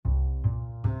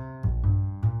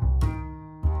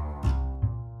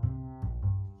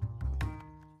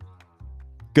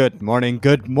Good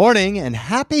morning, and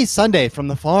happy Sunday from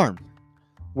the farm.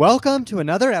 Welcome to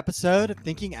another episode of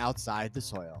Thinking Outside the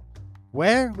Soil,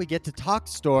 where we get to talk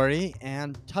story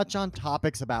and touch on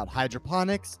topics about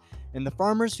hydroponics and the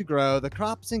farmers who grow the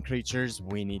crops and creatures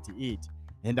we need to eat.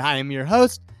 And I am your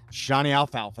host, Shawnee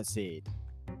Alfalfa Seed.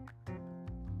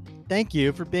 Thank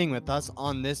you for being with us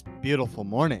on this beautiful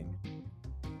morning.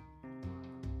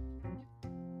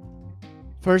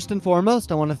 First and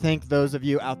foremost, I want to thank those of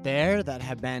you out there that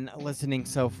have been listening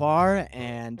so far,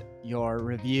 and your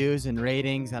reviews and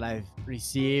ratings that I've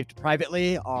received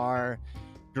privately are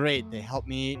great. They help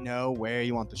me know where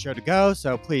you want the show to go,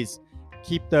 so please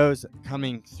keep those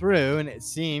coming through. And it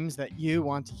seems that you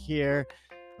want to hear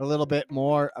a little bit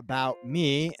more about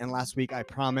me, and last week I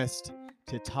promised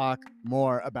to talk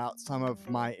more about some of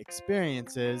my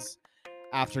experiences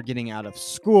after getting out of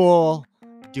school,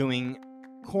 doing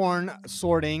corn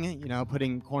sorting,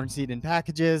 putting corn seed in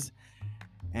packages,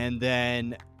 and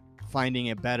then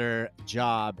finding a better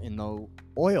job in the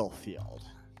oil field.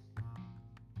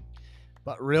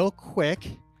 But real quick,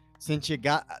 since I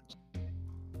got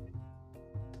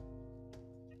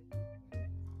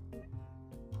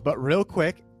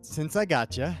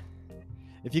you,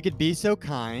 if you could be so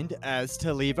kind as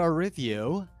to leave a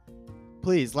review,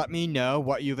 please let me know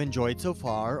what you've enjoyed so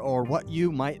far or what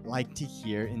you might like to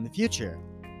hear in the future.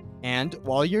 And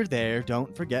while you're there,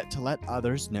 don't forget to let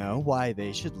others know why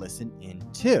they should listen in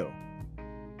too.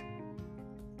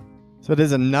 So it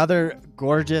is another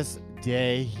gorgeous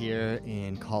day here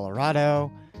in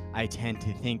Colorado. I tend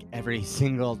to think every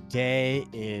single day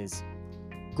is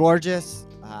gorgeous,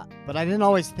 but I didn't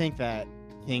always think that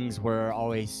things were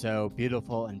always so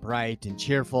beautiful and bright and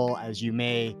cheerful, as you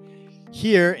may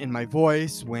hear in my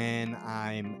voice when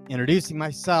I'm introducing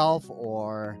myself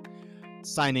or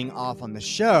signing off on the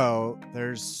show.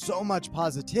 There's so much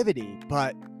positivity,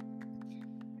 but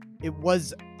it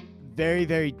was very,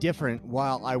 very different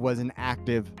while I was an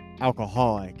active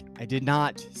alcoholic. I did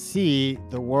not see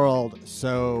the world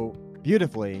so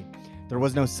beautifully. There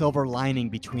was no silver lining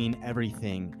between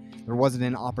everything. There wasn't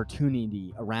an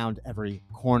opportunity around every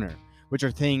corner, which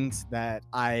are things that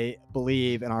I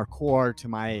believe in our core to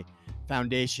my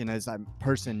foundation as a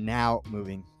person now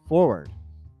moving forward.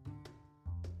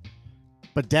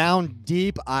 But down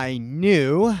deep, I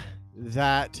knew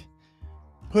that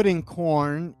putting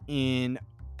corn in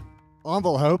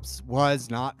envelopes was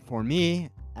not for me.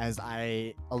 As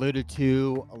I alluded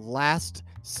to last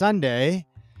Sunday,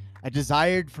 I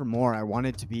desired for more. I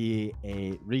wanted to be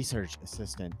a research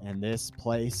assistant, and this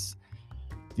place,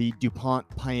 the DuPont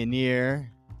Pioneer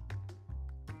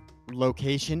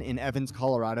location in Evans,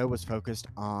 Colorado, was focused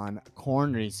on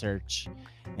corn research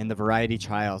and the variety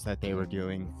trials that they were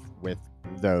doing with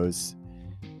those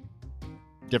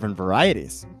different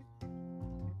varieties.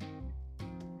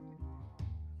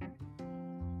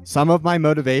 Some of my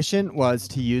motivation was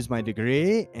to use my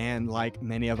degree, and like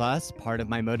many of us, part of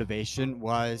my motivation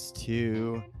was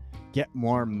to get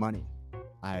more money.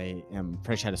 I am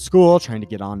fresh out of school, trying to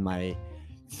get on my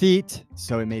feet,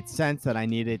 so it made sense that I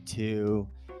needed to,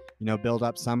 build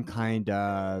up some kind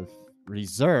of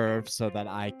reserve so that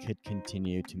I could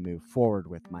continue to move forward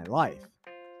with my life.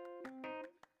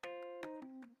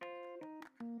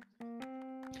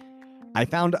 I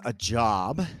found a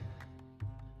job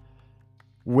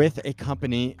with a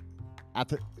company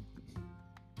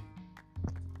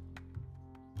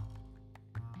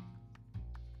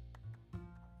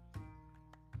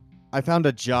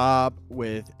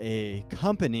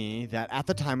that at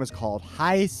the time was called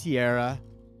High Sierra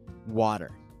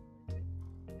Water.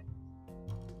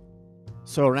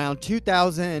 So around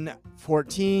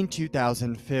 2014,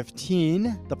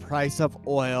 2015, the price of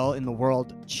oil in the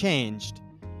world changed.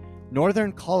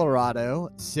 Northern Colorado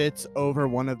sits over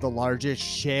one of the largest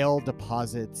shale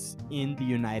deposits in the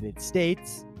United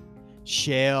States.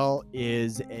 Shale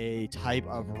is a type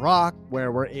of rock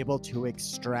where we're able to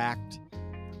extract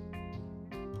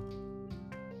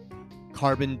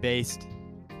carbon-based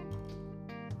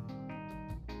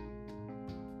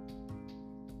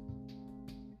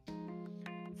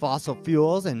fossil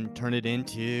fuels and turn it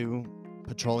into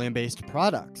petroleum-based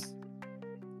products.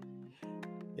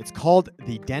 It's called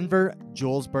the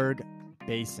Denver-Julesburg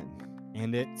Basin,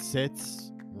 and it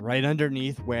sits right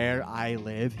underneath where I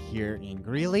live here in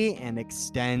Greeley and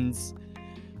extends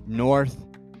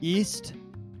northeast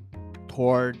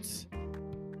towards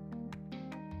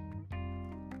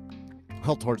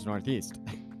northeast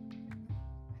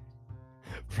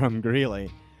from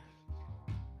Greeley.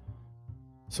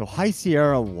 So High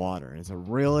Sierra Water is a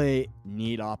really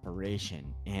neat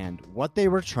operation, and what they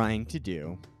were trying to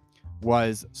do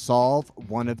was solve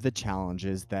one of the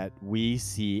challenges that we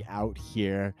see out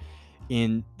here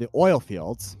in the oil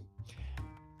fields.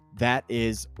 That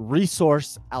is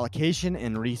resource allocation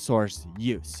and resource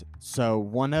use. So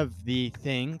one of the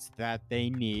things that they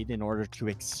need in order to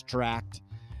extract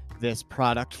this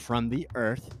product from the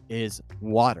earth is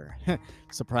water.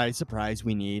 Surprise, surprise,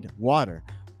 we need water.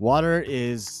 Water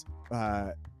is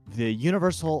the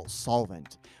universal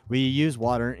solvent. We use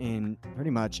water in pretty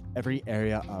much every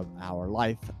area of our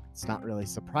life. It's not really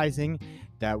surprising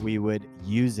that we would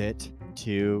use it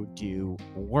to do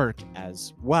work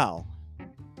as well.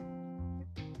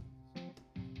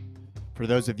 For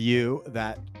those of you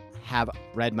that have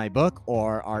read my book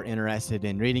or are interested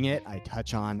in reading it, I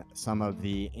touch on some of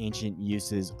the ancient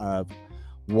uses of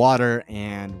water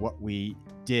and what we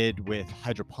did with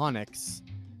hydroponics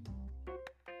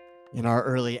in our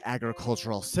early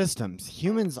agricultural systems.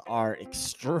 Humans are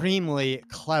extremely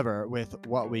clever with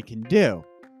what we can do.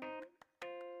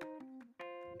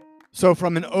 So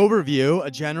from an overview,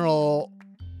 a general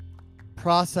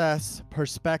process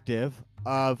perspective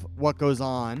of what goes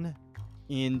on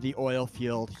in the oil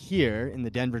field here in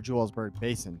the Denver-Julesburg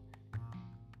Basin,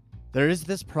 there is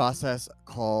this process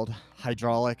called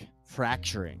hydraulic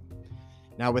fracturing.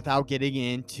 Now, without getting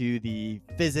into the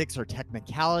physics or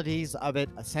technicalities of it,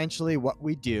 essentially what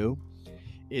we do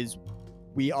is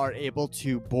we are able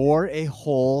to bore a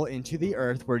hole into the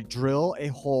earth, we drill a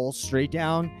hole straight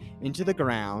down into the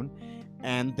ground,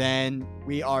 and then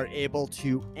we are able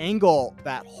to angle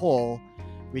that hole.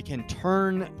 We can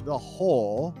turn the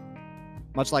hole,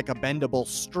 much like a bendable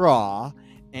straw,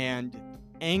 and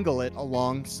angle it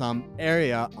along some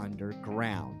area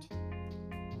underground.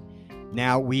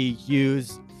 Now we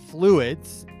use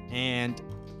fluids and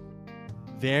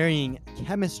varying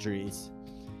chemistries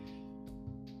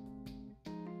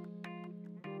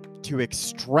to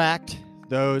extract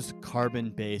those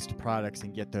carbon-based products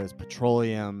and get those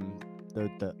petroleum,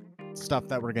 the stuff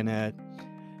that we're gonna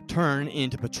turn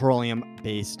into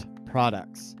petroleum-based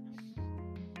products.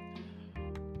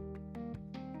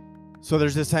 So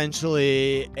there's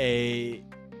essentially a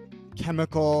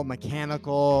chemical,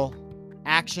 mechanical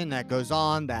action that goes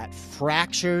on that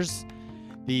fractures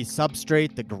the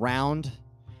substrate, the ground,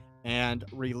 and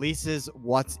releases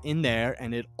what's in there,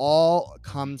 and it all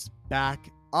comes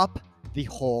back up the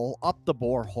hole, up the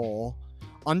borehole,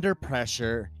 under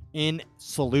pressure in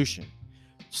solution.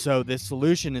 So this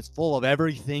solution is full of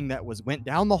everything that went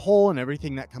down the hole and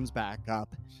everything that comes back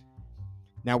up.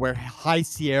 Now, where High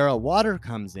Sierra water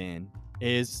comes in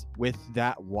is with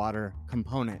that water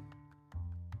component.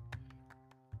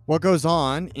 What goes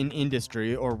on in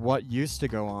industry, or what used to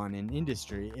go on in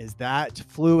industry, is that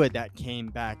fluid that came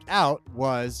back out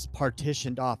was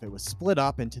partitioned off. It was split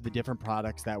up into the different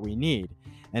products that we need.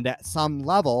 And at some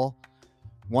level,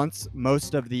 once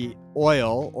most of the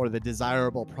oil or the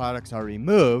desirable products are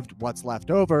removed, what's left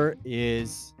over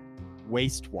is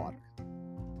wastewater.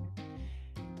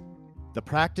 The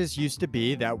practice used to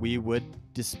be that we would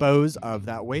dispose of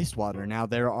that wastewater. Now,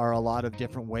 there are a lot of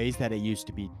different ways that it used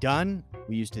to be done.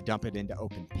 We used to dump it into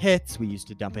open pits. We used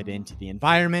to dump it into the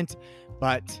environment,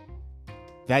 but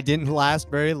that didn't last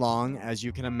very long, as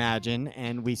you can imagine.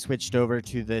 And we switched over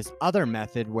to this other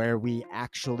method where we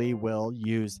actually will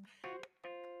use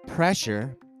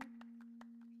pressure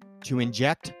to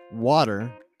inject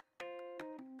water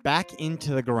back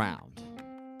into the ground.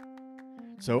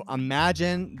 So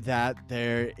imagine that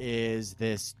there is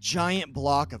this giant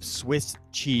block of Swiss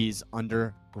cheese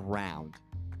underground.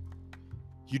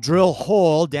 You drill a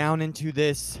hole down into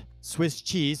this Swiss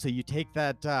cheese. So you take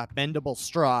that bendable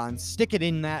straw and stick it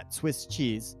in that Swiss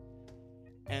cheese.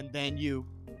 And then you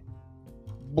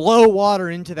blow water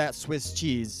into that Swiss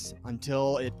cheese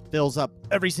until it fills up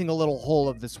every single little hole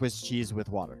of the Swiss cheese with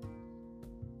water.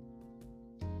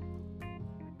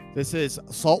 This is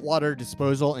saltwater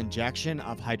disposal injection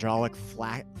of hydraulic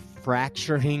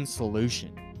fracturing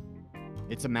solution.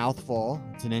 It's a mouthful.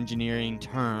 It's an engineering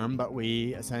term, but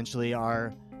we essentially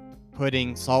are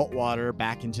putting salt water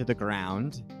back into the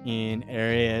ground in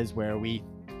areas where we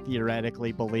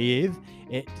theoretically believe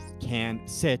it can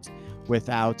sit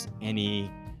without any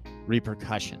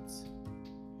repercussions.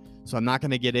 So I'm not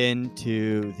going to get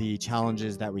into the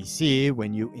challenges that we see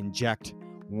when you inject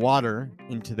water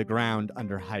into the ground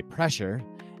under high pressure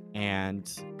and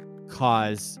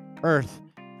cause Earth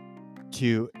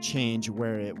to change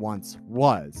where it once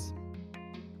was.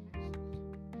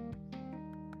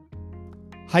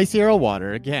 High Sierra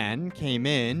Water, again, came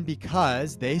in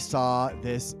because they saw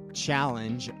this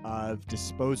challenge of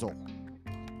disposal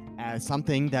as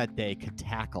something that they could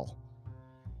tackle.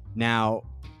 Now,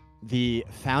 the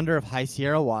founder of High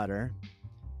Sierra Water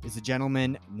is a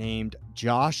gentleman named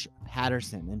Josh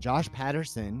Patterson. And Josh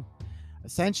Patterson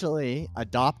essentially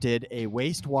adopted a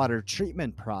wastewater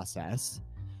treatment process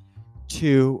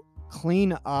to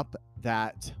clean up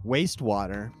that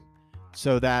wastewater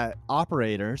so that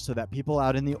people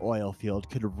out in the oil field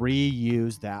could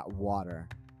reuse that water.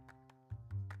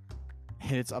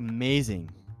 And it's amazing.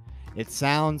 It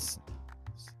sounds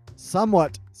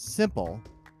somewhat simple,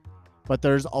 but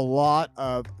there's a lot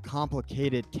of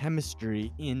complicated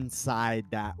chemistry inside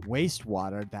that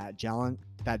wastewater that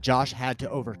Josh had to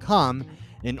overcome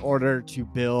in order to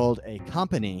build a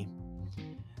company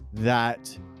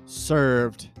that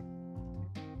served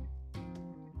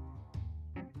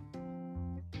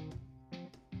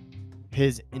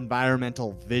his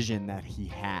environmental vision that he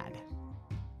had.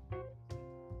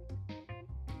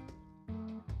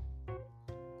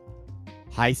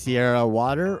 High Sierra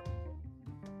Water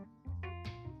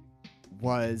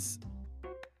was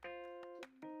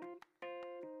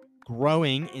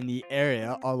growing in the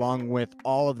area along with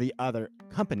all of the other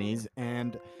companies,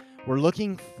 and we're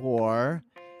looking for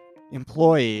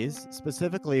employees,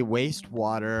 specifically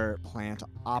wastewater plant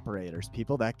operators,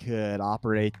 people that could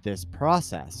operate this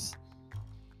process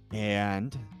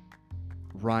and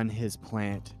run his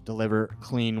plant, deliver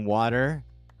clean water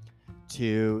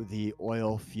to the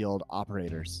oil field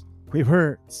operators. We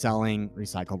were selling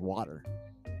recycled water.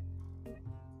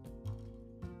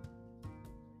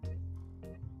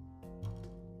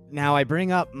 Now, I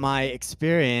bring up my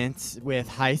experience with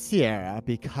High Sierra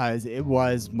because it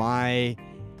was my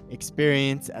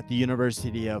experience at the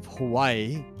University of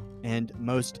Hawaii, and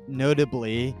most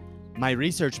notably, my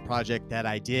research project that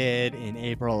I did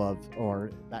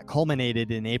that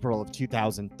culminated in April of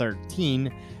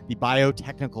 2013, the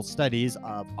biotechnical studies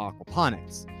of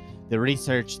aquaponics. The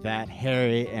research that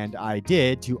Harry and I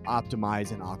did to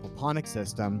optimize an aquaponics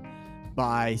system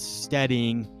by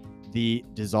studying the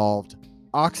dissolved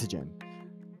oxygen.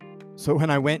 So when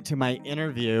I went to my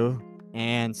interview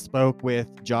and spoke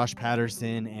with Josh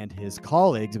Patterson and his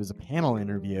colleagues, it was a panel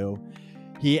interview.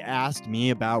 He asked me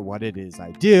about what it is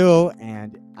I do,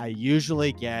 and I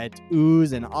usually get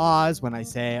oohs and ahs when I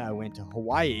say I went to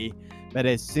Hawaii, but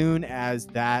as soon as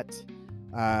that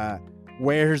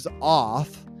wears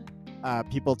off,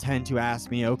 people tend to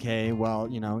ask me, okay, well,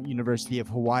 University of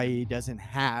Hawaii doesn't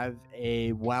have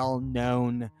a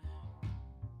well-known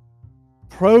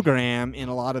program in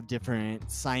a lot of different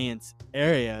science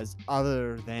areas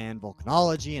other than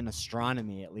volcanology and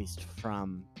astronomy, at least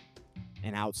from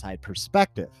an outside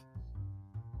perspective.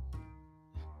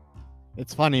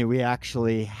 It's funny, we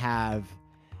actually have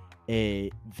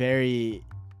a very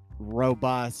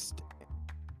robust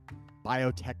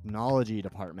biotechnology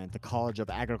department, the College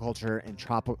of Agriculture and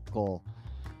Tropical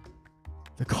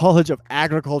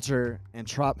Agriculture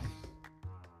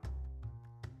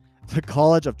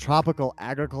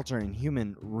and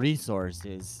Human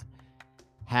Resources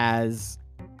has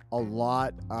a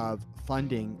lot of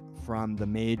funding from the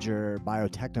major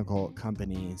biotechnical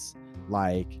companies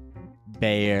like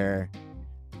Bayer,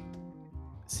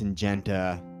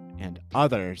 Syngenta, and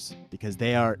others, because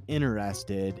they are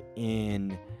interested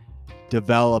in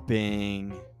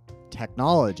developing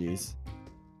technologies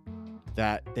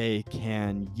that they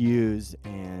can use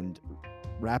and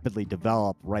rapidly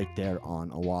develop right there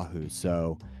on Oahu.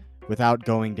 So without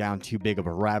going down too big of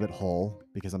a rabbit hole,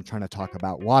 because I'm trying to talk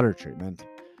about water treatment,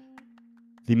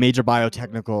 the major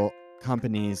biotechnical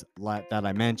companies that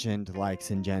I mentioned, like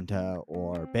Syngenta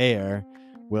or Bayer,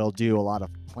 will do a lot of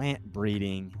plant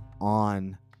breeding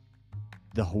on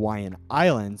the Hawaiian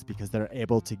Islands because they're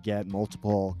able to get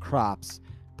multiple crops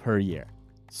per year.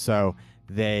 So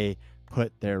they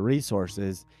put their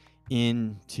resources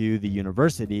into the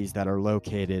universities that are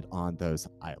located on those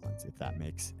islands, if that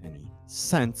makes any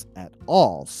sense at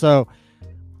all. So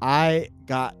I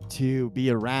got to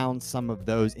be around some of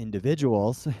those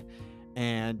individuals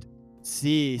and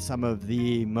see some of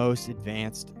the most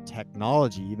advanced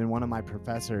technology. Even one of my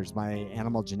professors, my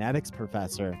animal genetics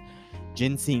professor,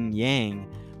 Jinsing Yang,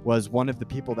 was one of the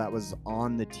people that was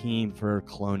on the team for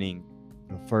cloning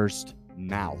the first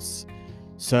mouse.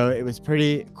 So it was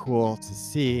pretty cool to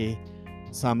see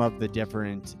some of the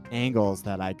different angles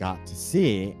that I got to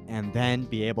see and then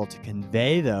be able to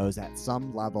convey those at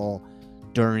some level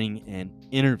during an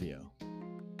interview.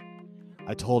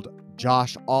 I told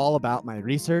Josh all about my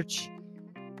research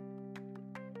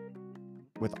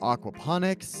with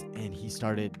aquaponics, and he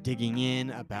started digging in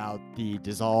about the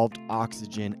dissolved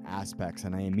oxygen aspects,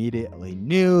 and I immediately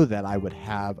knew that I would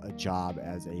have a job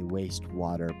as a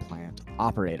wastewater plant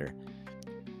operator.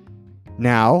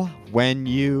 Now, when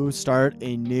you start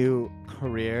a new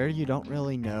career, you don't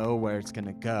really know where it's going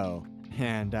to go.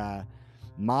 And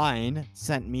mine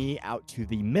sent me out to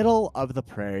the middle of the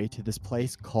prairie to this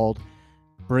place called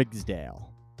Briggsdale.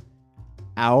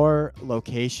 Our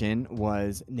location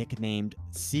was nicknamed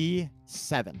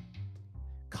C7,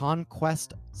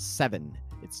 Conquest 7.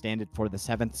 It stood for the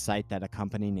seventh site that a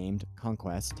company named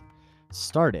Conquest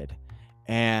started.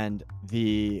 And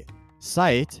the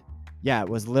site, it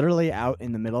was literally out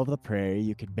in the middle of the prairie.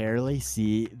 You could barely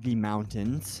see the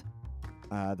mountains,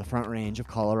 the Front Range of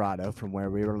Colorado from where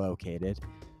we were located.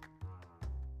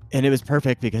 And it was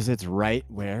perfect because it's right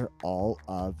where all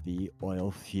of the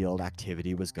oil field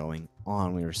activity was going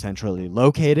on. We were centrally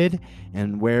located,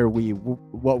 and what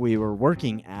we were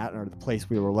working at, or the place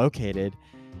we were located,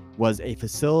 was a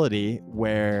facility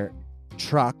where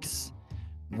trucks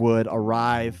would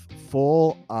arrive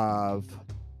full of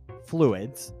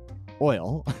fluids,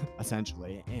 oil,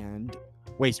 essentially, and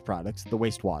waste products, the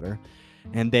wastewater,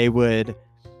 and they would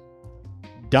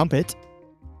dump it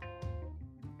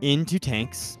into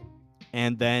tanks,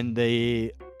 and then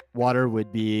the water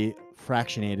would be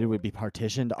fractionated, would be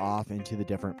partitioned off into the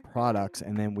different products,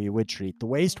 and then we would treat the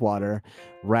wastewater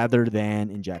rather than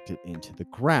inject it into the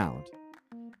ground.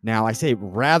 Now, I say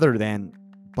rather than,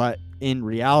 but in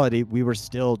reality, we were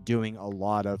still doing a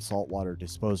lot of saltwater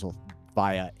disposal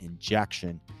via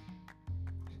injection.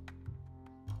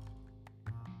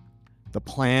 The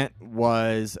plant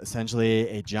was essentially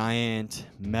a giant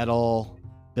metal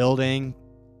building.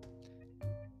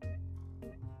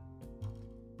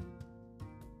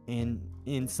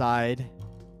 Inside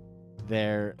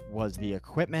there was the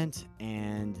equipment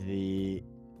and the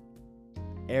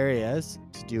areas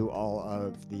to do all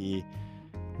of the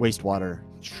wastewater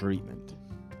treatment.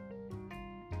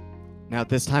 Now, at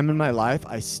this time in my life,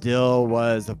 I still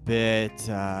was a bit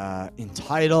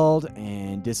entitled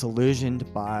and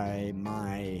disillusioned by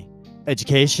my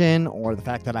education or the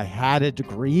fact that I had a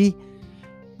degree.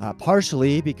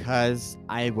 Partially because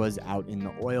I was out in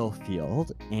the oil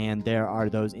field, and there are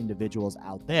those individuals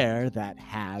out there that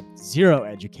have zero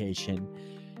education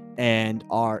and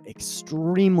are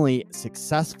extremely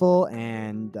successful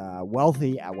and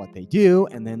wealthy at what they do.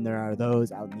 And then there are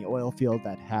those out in the oil field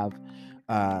that have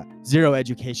zero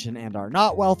education and are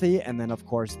not wealthy. And then, of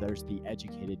course, there's the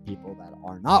educated people that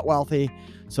are not wealthy.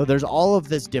 So there's all of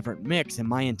this different mix, and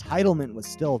my entitlement was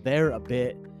still there a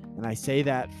bit. And I say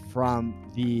that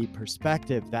from the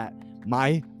perspective that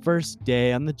my first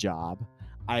day on the job,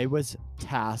 I was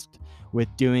tasked with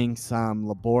doing some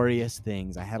laborious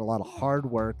things. I had a lot of hard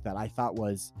work that I thought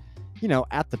was,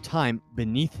 at the time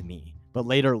beneath me, but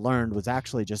later learned was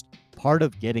actually just part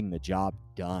of getting the job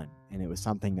done. And it was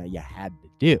something that you had to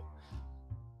do.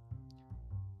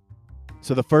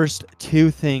 So the first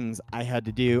two things I had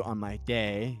to do on my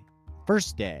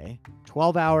first day,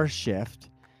 12-hour shift,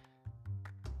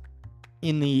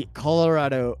 in the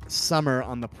Colorado summer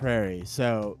on the prairie.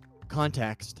 So,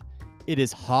 context, it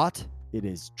is hot, it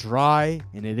is dry,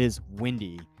 and it is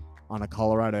windy on a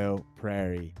Colorado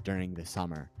prairie during the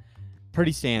summer.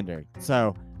 Pretty standard.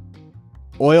 So,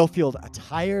 oil field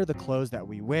attire, the clothes that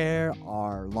we wear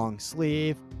are long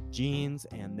sleeve jeans,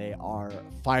 and they are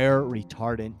fire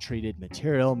retardant treated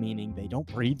material, meaning they don't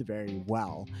breathe very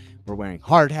well. We're wearing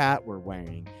hard hat, we're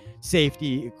wearing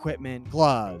safety equipment,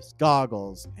 gloves,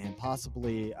 goggles, and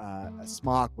possibly a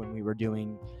smock when we were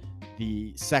doing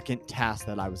the second task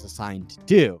that I was assigned to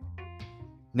do.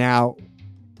 Now,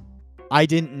 I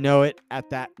didn't know it at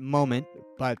that moment,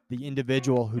 but the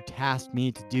individual who tasked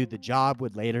me to do the job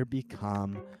would later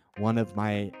become one of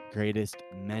my greatest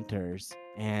mentors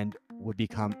and would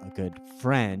become a good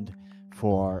friend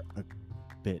for a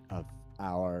bit of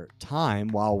our time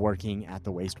while working at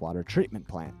the wastewater treatment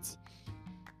plants.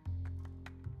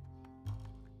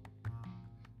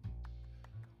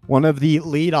 One of the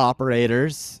lead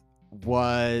operators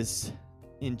was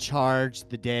in charge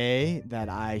the day that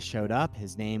I showed up.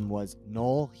 His name was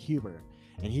Noel Huber,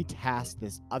 and he tasked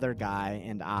this other guy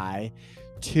and I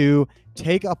to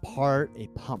take apart a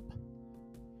pump.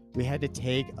 We had to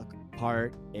take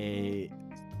apart a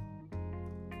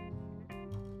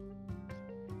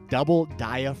double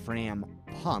diaphragm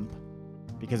pump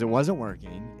because it wasn't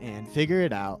working, and figure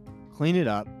it out, clean it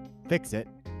up, fix it,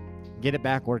 get it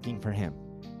back working for him.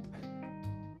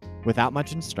 Without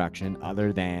much instruction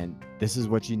other than this is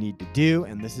what you need to do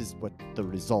and this is what the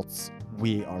results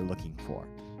we are looking for.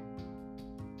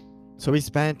 So we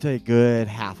spent a good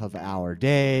half of our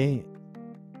day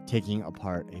taking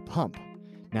apart a pump.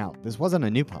 Now, this wasn't a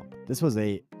new pump. This was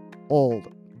a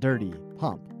old, dirty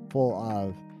pump full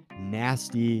of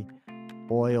nasty,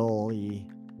 oily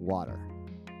water.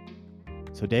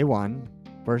 So day one,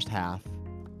 first half,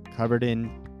 covered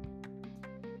in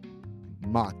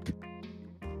muck,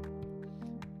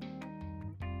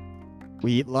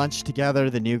 We eat lunch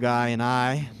together, the new guy and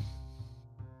I.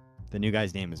 The new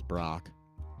guy's name is Brock.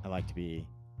 I like to be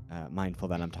mindful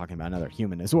that I'm talking about another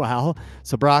human as well.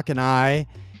 So Brock and I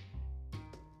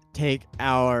take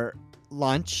our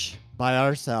lunch by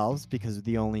ourselves because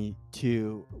the only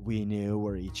two we knew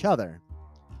were each other.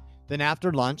 Then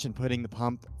after lunch and putting the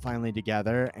pump finally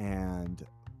together and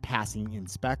passing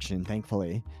inspection,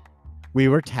 thankfully, we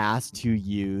were tasked to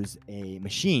use a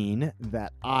machine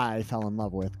that I fell in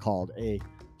love with called a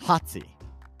hotsie.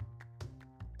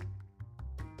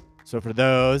 So for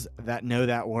those that know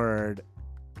that word,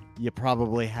 you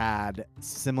probably had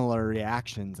similar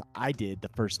reactions I did the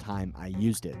first time I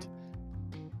used it.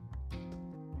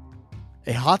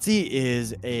 A hotsie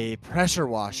is a pressure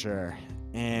washer,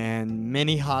 and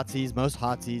most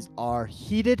hotsies are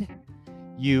heated.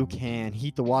 You can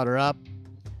heat the water up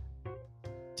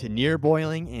to near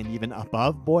boiling and even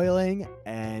above boiling,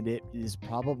 and it is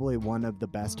probably one of the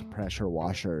best pressure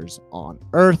washers on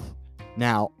earth.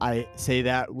 Now, I say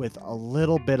that with a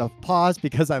little bit of pause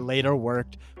because I later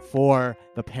worked for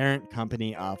the parent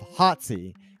company of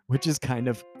Hotsie, which is kind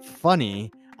of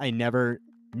funny. I never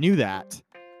knew that.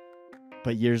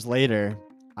 But years later,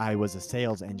 I was a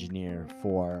sales engineer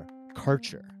for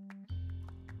Karcher.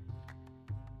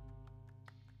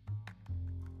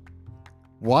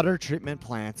 Water treatment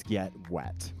plants get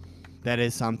wet. That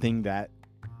is something that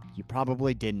you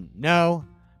probably didn't know,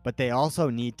 but they also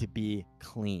need to be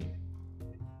clean.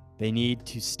 They need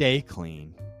to stay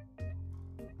clean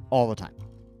all the time.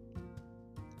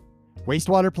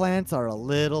 Wastewater plants are a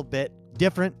little bit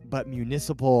different, but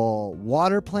municipal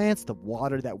water plants, the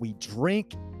water that we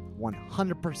drink,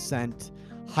 100%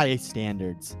 high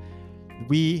standards.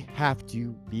 We have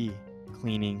to be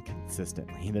cleaning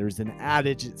consistently. There's an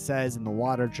adage that says in the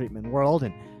water treatment world,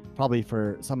 and probably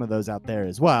for some of those out there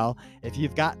as well, if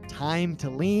you've got time to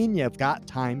lean, you've got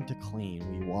time to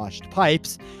clean. We washed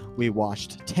pipes, we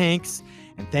washed tanks,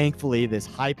 and thankfully this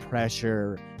high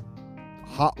pressure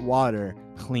hot water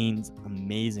cleans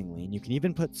amazingly. And you can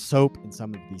even put soap in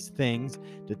some of these things,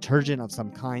 detergent of some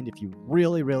kind, if you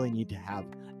really, really need to have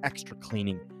extra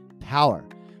cleaning power.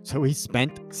 So we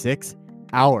spent 6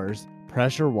 hours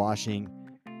pressure washing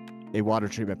a water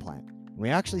treatment plant. We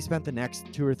actually spent the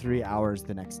next 2 or 3 hours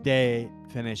the next day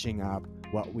finishing up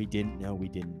what we didn't know we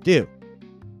didn't do.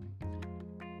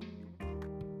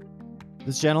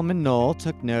 This gentleman, Noel,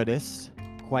 took notice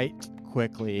quite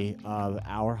quickly of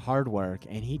our hard work,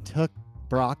 and he took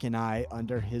Brock and I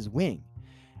under his wing.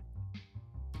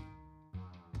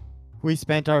 We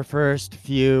spent our first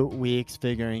few weeks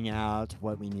figuring out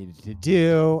what we needed to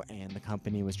do, and the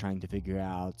company was trying to figure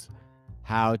out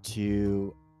how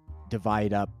to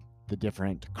divide up the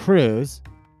different crews.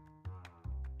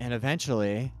 And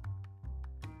eventually,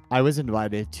 I was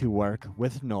invited to work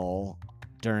with Noel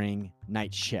during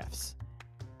night shifts.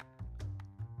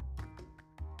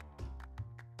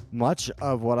 Much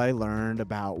of what I learned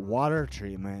about water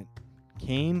treatment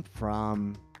came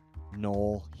from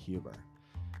Noel Huber.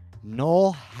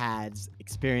 Noel has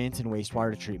experience in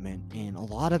wastewater treatment in a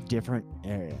lot of different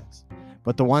areas,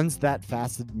 but the ones that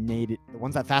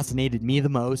fascinated me the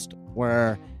most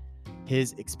were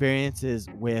his experiences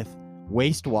with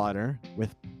wastewater,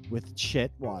 with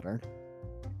shit water.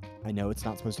 I know it's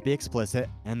not supposed to be explicit,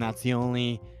 and that's the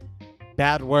only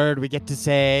bad word we get to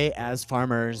say as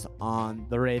farmers on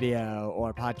the radio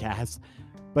or podcasts.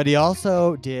 But he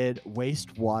also did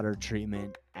wastewater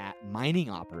treatment at mining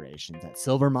operations, at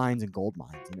silver mines and gold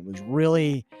mines. And it was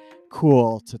really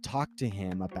cool to talk to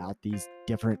him about these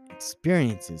different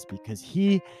experiences because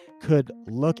he could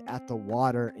look at the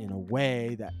water in a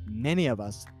way that many of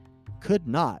us could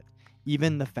not,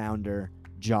 even the founder,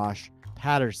 Josh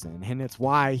Patterson. And it's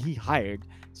why he hired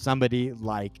somebody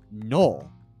like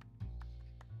Noel.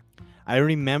 I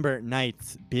remember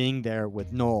nights being there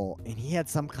with Noel, and he had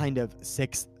some kind of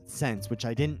sixth sense, which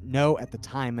I didn't know at the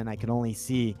time, and I can only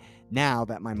see now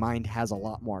that my mind has a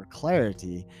lot more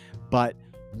clarity. But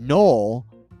Noel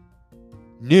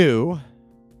knew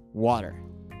water,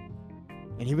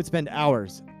 and he would spend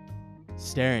hours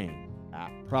staring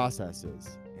at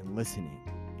processes and listening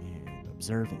and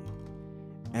observing.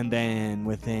 And then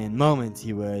within moments,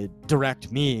 he would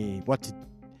direct me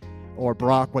or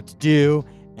Brock what to do.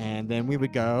 And then we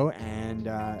would go and,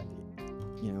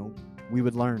 we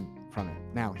would learn from it.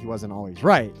 Now, he wasn't always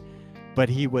right, but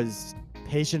he was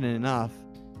patient enough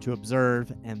to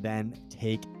observe and then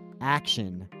take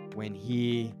action when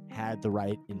he had the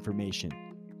right information.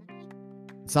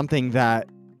 Something that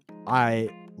I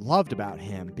loved about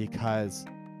him because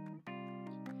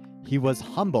he was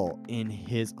humble in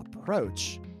his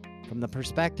approach from the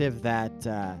perspective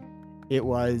that it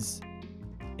was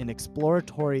an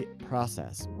exploratory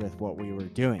process with what we were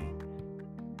doing.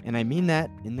 And I mean that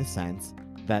in the sense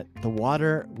that the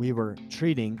water we were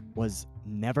treating was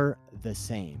never the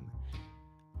same.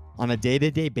 On a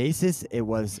day-to-day basis, it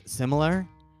was similar,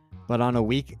 but on a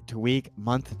week-to-week,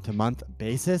 month-to-month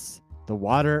basis, the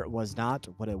water was not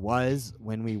what it was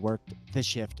when we worked the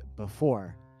shift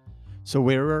before. So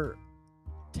we were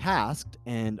tasked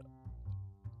and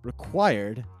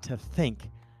required to think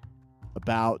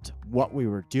about what we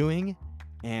were doing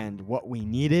and what we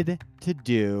needed to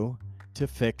do to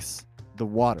fix the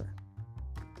water.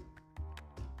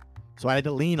 So I had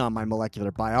to lean on my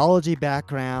molecular biology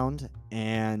background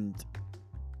and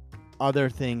other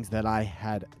things that I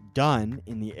had done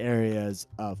in the areas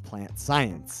of plant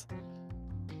science.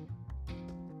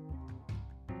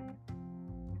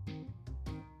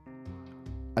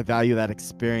 I value that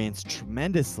experience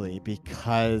tremendously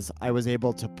because I was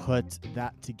able to put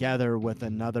that together with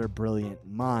another brilliant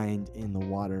mind in the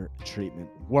water treatment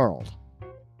world.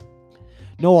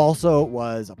 Noel also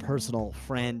was a personal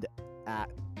friend at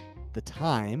the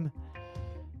time.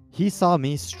 He saw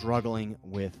me struggling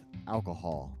with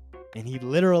alcohol, and he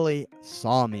literally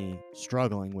saw me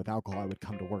struggling with alcohol. I would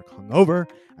come to work hungover.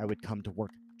 I would come to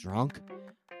work drunk.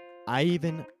 I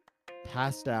even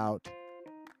passed out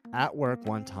at work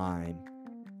one time,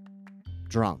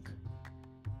 drunk.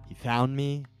 He found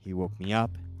me, he woke me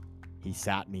up, he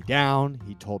sat me down,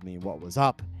 he told me what was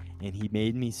up, and he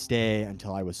made me stay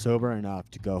until I was sober enough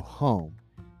to go home,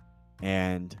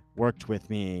 and worked with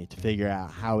me to figure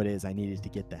out how it is I needed to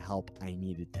get the help I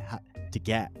needed to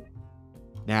get.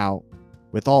 Now,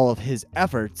 with all of his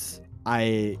efforts,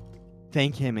 I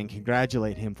thank him and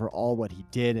congratulate him for all what he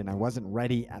did, and I wasn't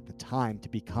ready at the time to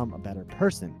become a better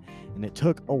person, and it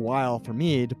took a while for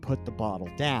me to put the bottle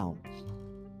down.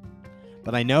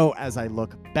 But I know as I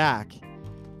look back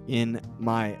in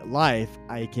my life,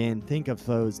 I can think of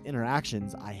those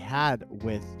interactions I had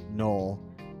with Noel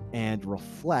and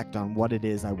reflect on what it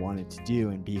is I wanted to do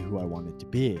and be who I wanted to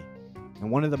be. And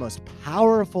one of the most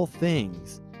powerful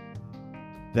things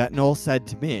that Noel said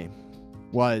to me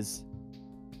was,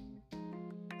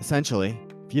 essentially,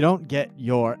 if you don't get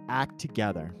your act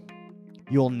together,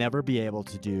 you'll never be able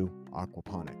to do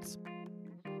aquaponics.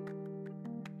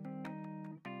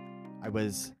 I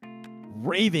was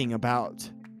raving about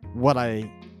what I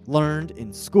learned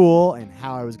in school and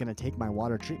how I was going to take my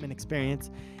water treatment experience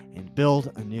and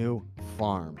build a new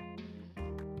farm.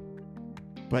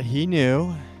 But he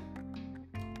knew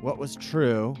what was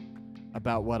true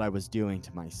about what I was doing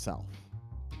to myself.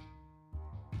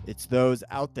 It's those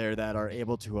out there that are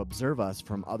able to observe us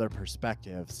from other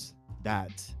perspectives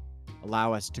that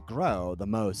allow us to grow the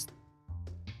most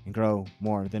and grow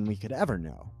more than we could ever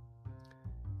know.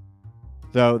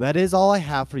 So that is all I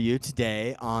have for you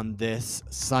today on this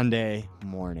Sunday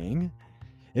morning.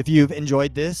 If you've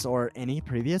enjoyed this or any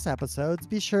previous episodes,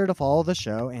 be sure to follow the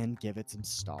show and give it some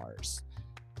stars.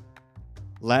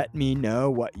 Let me know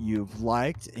what you've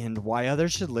liked and why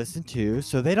others should listen to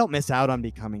so they don't miss out on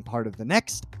becoming part of the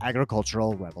next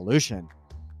agricultural revolution.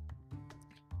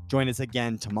 Join us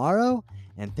again tomorrow,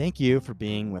 and thank you for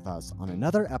being with us on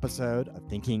another episode of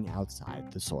Thinking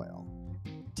Outside the Soil.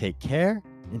 Take care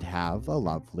and have a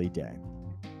lovely day.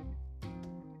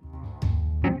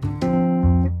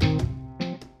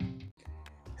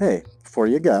 Hey, before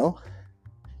you go,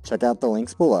 check out the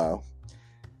links below.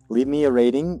 Leave me a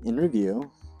rating and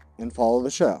review, and follow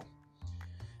the show.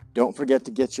 Don't forget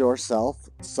to get yourself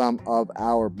some of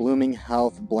our Blooming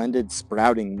Health blended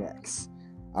sprouting mix.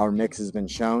 Our mix has been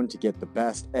shown to get the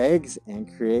best eggs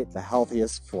and create the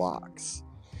healthiest flocks.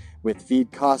 With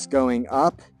feed costs going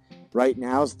up, right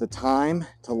now's the time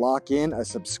to lock in a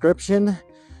subscription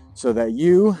so that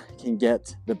you can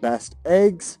get the best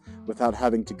eggs without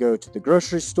having to go to the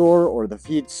grocery store or the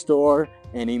feed store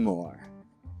anymore.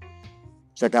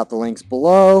 Check out the links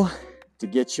below to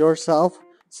get yourself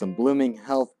some Blooming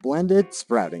Health blended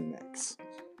sprouting mix.